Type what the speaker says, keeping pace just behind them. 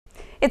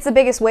It's the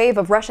biggest wave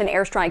of Russian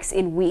airstrikes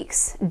in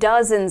weeks.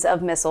 Dozens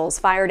of missiles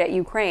fired at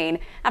Ukraine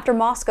after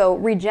Moscow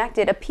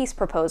rejected a peace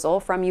proposal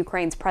from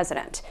Ukraine's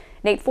president.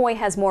 Nate Foy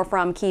has more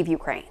from Kyiv,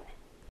 Ukraine.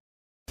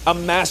 A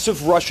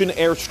massive Russian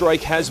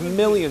airstrike has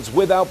millions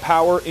without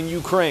power in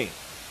Ukraine.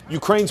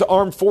 Ukraine's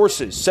armed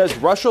forces says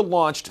Russia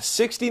launched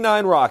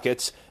 69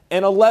 rockets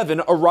and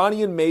 11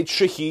 Iranian-made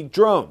Shahed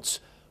drones.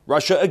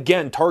 Russia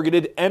again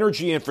targeted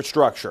energy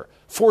infrastructure,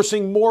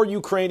 forcing more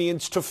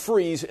Ukrainians to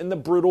freeze in the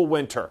brutal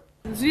winter.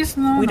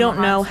 We don't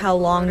know how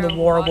long the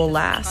war will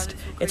last.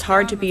 It's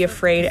hard to be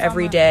afraid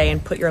every day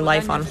and put your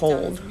life on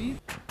hold.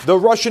 The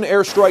Russian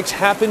airstrikes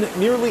happen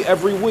nearly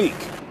every week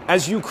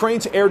as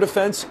Ukraine's air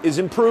defense is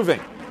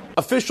improving.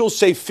 Officials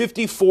say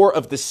 54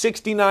 of the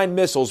 69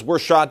 missiles were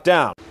shot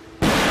down.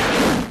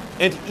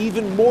 And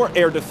even more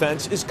air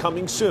defense is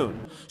coming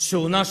soon.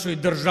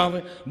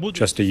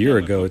 Just a year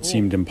ago, it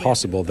seemed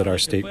impossible that our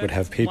state would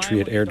have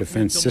Patriot air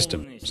defense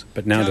systems,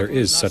 but now there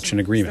is such an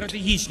agreement.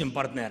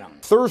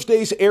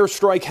 Thursday's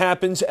airstrike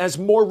happens as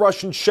more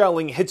Russian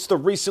shelling hits the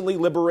recently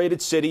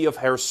liberated city of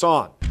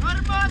Kherson.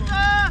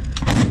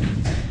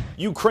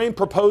 Ukraine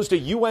proposed a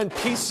UN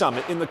peace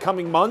summit in the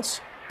coming months,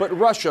 but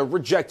Russia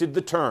rejected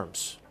the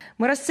terms.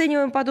 We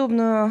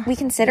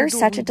consider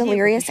such a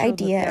delirious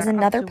idea as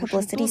another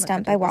publicity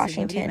stunt by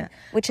Washington,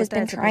 which has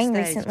been trying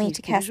recently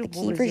to cast the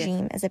Kyiv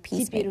regime as a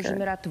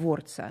peacemaker.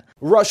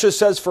 Russia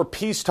says for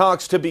peace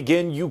talks to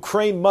begin,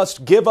 Ukraine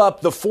must give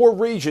up the 4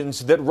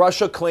 regions that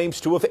Russia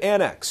claims to have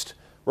annexed.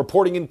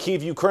 Reporting in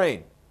Kyiv,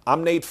 Ukraine,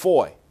 I'm Nate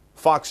Foy,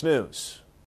 Fox News.